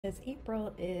As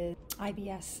April is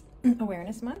IBS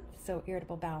Awareness Month, so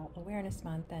Irritable Bowel Awareness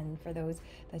Month, and for those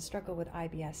that struggle with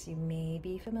IBS, you may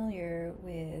be familiar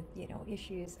with,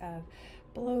 issues of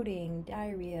bloating,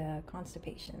 diarrhea,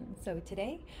 constipation. So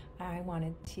today I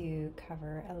wanted to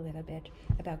cover a little bit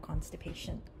about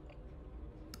constipation.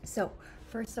 So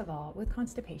first of all, with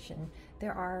constipation,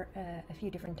 there are a few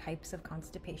different types of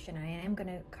constipation. I am going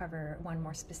to cover one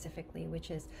more specifically, which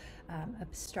is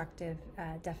obstructive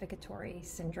defecatory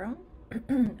syndrome,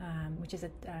 which is a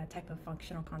type of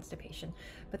functional constipation.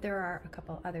 But there are a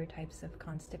couple other types of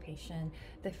constipation.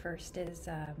 The first is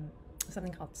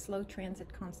something called slow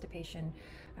transit constipation,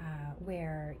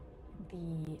 where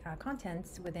the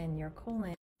contents within your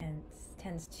colon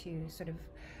tends to sort of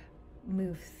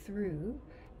move through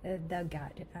the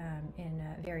gut in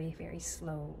a very, very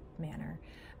slow manner.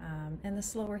 And the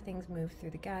slower things move through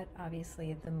the gut,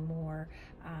 obviously, the more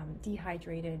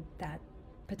dehydrated that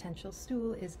potential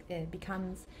stool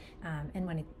becomes, and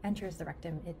when it enters the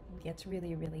rectum, it gets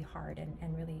really, really hard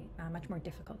and really much more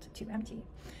difficult to empty.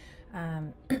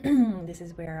 This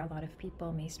is where a lot of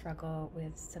people may struggle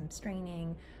with some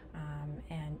straining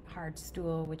and hard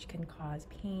stool, which can cause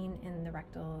pain in the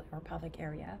rectal or pelvic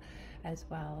area, as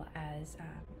well as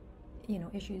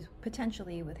issues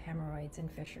potentially with hemorrhoids and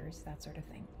fissures, that sort of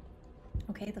thing.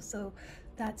 Okay, so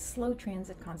that's slow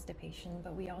transit constipation,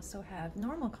 but we also have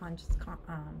normal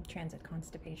transit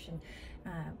constipation,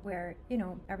 where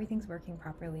everything's working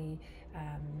properly.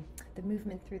 The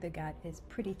movement through the gut is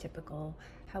pretty typical.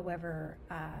 However,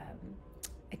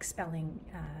 expelling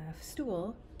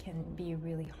stool can be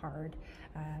really hard.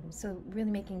 So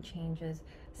really making changes,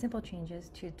 simple changes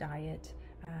to diet,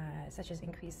 such as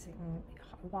increasing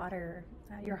water,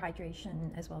 your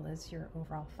hydration, as well as your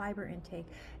overall fiber intake,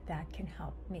 that can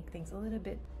help make things a little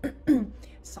bit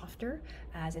softer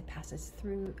as it passes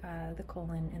through the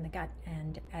colon and the gut,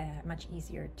 and much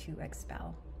easier to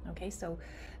expel. Okay, so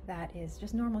that is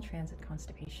just normal transit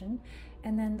constipation.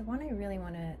 And then the one I really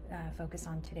want to focus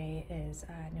on today is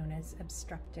known as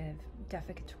obstructive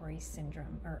defecatory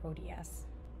syndrome, or ODS.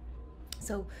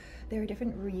 So there are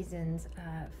different reasons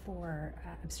for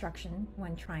obstruction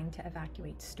when trying to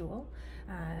evacuate stool,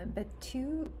 but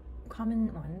two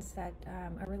common ones that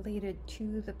are related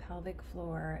to the pelvic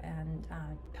floor and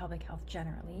pelvic health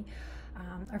generally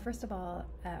are, first of all,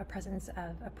 a presence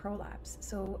of a prolapse.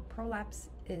 So prolapse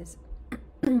is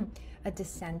a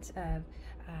descent of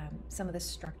some of the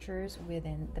structures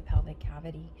within the pelvic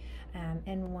cavity,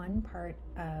 and one part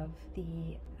of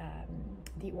the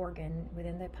organ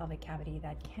within the pelvic cavity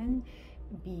that can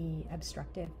be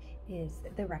obstructive is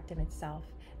the rectum itself.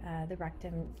 The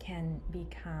rectum can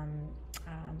become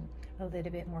a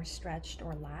little bit more stretched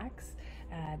or lax.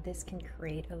 This can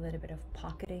create a little bit of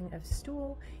pocketing of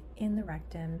stool in the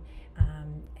rectum,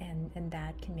 and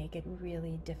that can make it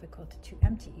really difficult to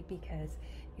empty, because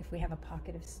if we have a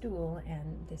pocket of stool,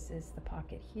 and this is the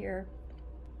pocket here,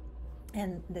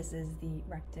 and this is the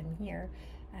rectum here,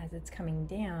 as it's coming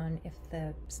down, if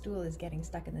the stool is getting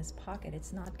stuck in this pocket,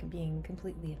 it's not being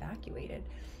completely evacuated.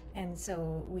 And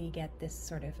so we get this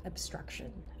sort of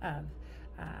obstruction of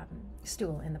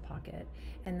stool in the pocket,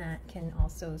 and that can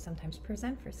also sometimes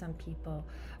present for some people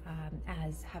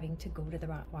as having to go to the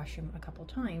washroom a couple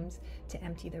times to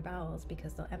empty their bowels,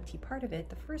 because they'll empty part of it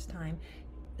the first time,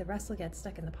 the rest will get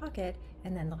stuck in the pocket,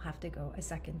 and then they'll have to go a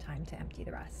second time to empty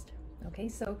the rest. Okay,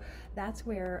 so that's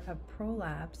where a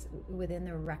prolapse within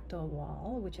the rectal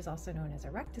wall, which is also known as a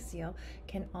rectocele,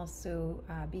 can also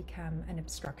become an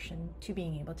obstruction to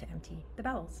being able to empty the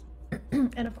bowels.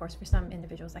 And of course, for some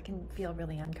individuals, that can feel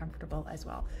really uncomfortable as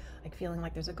well, like feeling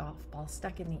like there's a golf ball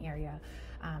stuck in the area.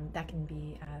 That can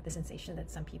be the sensation that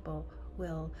some people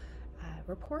will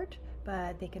report,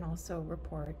 but they can also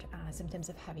report symptoms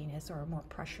of heaviness or more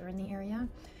pressure in the area.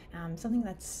 Something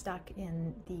that's stuck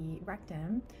in the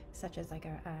rectum, such as like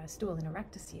a stool in a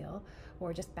rectocele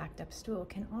or just backed up stool,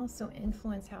 can also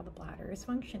influence how the bladder is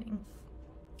functioning.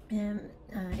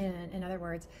 In other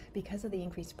words, because of the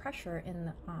increased pressure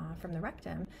from the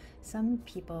rectum, some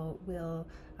people will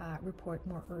report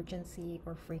more urgency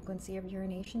or frequency of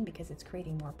urination, because it's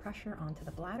creating more pressure onto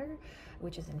the bladder,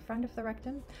 which is in front of the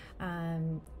rectum.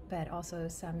 But also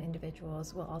some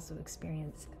individuals will also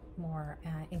experience more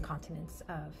incontinence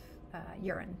of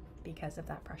urine because of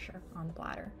that pressure on the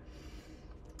bladder.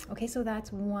 Okay, so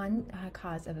that's one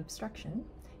cause of obstruction.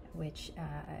 which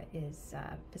is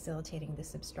facilitating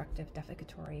this obstructive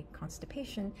defecatory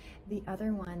constipation. The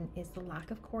other one is the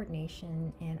lack of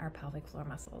coordination in our pelvic floor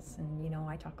muscles. And you know,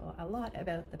 I talk a lot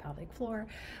about the pelvic floor.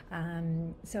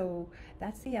 So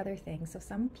that's the other thing. So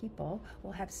some people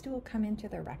will have stool come into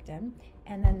their rectum,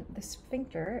 and then the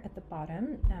sphincter at the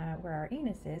bottom, where our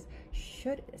anus is,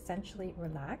 should essentially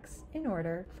relax in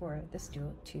order for the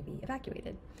stool to be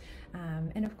evacuated.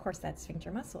 And of course, that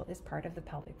sphincter muscle is part of the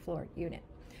pelvic floor unit.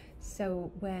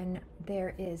 So when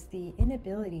there is the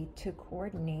inability to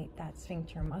coordinate that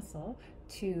sphincter muscle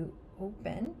to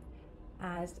open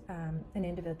as an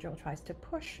individual tries to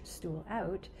push stool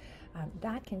out,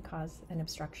 that can cause an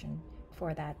obstruction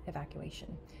for that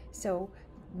evacuation. So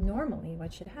normally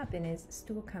what should happen is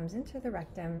stool comes into the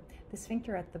rectum, the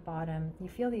sphincter at the bottom, you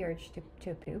feel the urge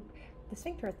to poop, the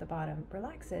sphincter at the bottom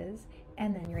relaxes,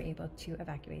 and then you're able to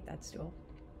evacuate that stool.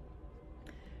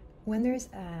 When there's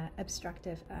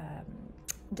obstructive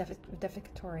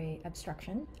defecatory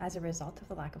obstruction as a result of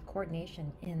the lack of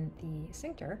coordination in the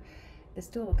sphincter, the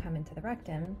stool will come into the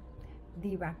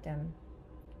rectum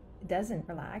doesn't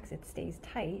relax, it stays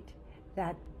tight.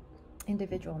 That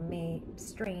individual may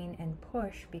strain and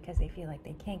push because they feel like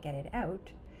they can't get it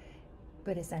out,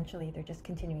 but essentially they're just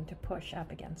continuing to push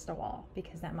up against a wall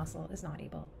because that muscle is not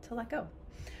able to let go.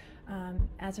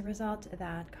 As a result,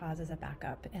 that causes a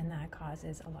backup, and that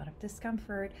causes a lot of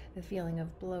discomfort, the feeling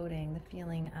of bloating, the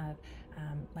feeling of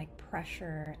like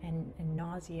pressure and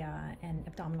nausea and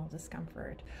abdominal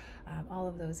discomfort. All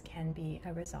of those can be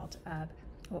a result of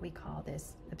what we call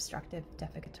this obstructive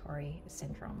defecatory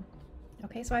syndrome.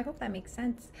 Okay, so I hope that makes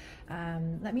sense.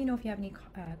 Let me know if you have any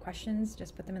questions,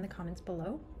 just put them in the comments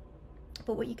below.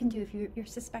 But what you can do if you're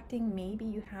suspecting maybe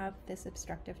you have this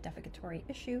obstructive defecatory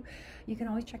issue, you can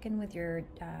always check in with your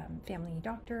family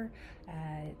doctor.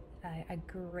 A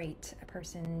great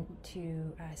person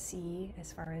to see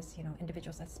as far as, you know,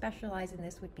 individuals that specialize in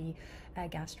this would be a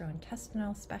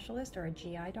gastrointestinal specialist or a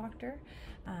GI doctor.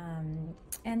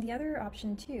 And the other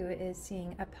option too is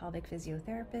seeing a pelvic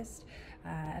physiotherapist.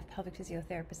 A pelvic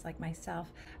physiotherapist like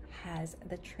myself has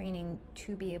the training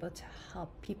to be able to help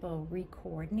people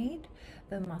re-coordinate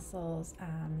the muscles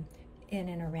in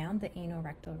and around the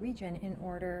anorectal region in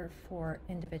order for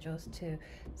individuals to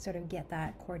sort of get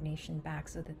that coordination back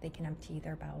so that they can empty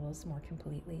their bowels more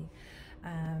completely.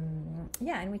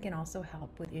 Yeah, and we can also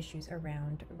help with issues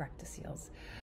around rectocele.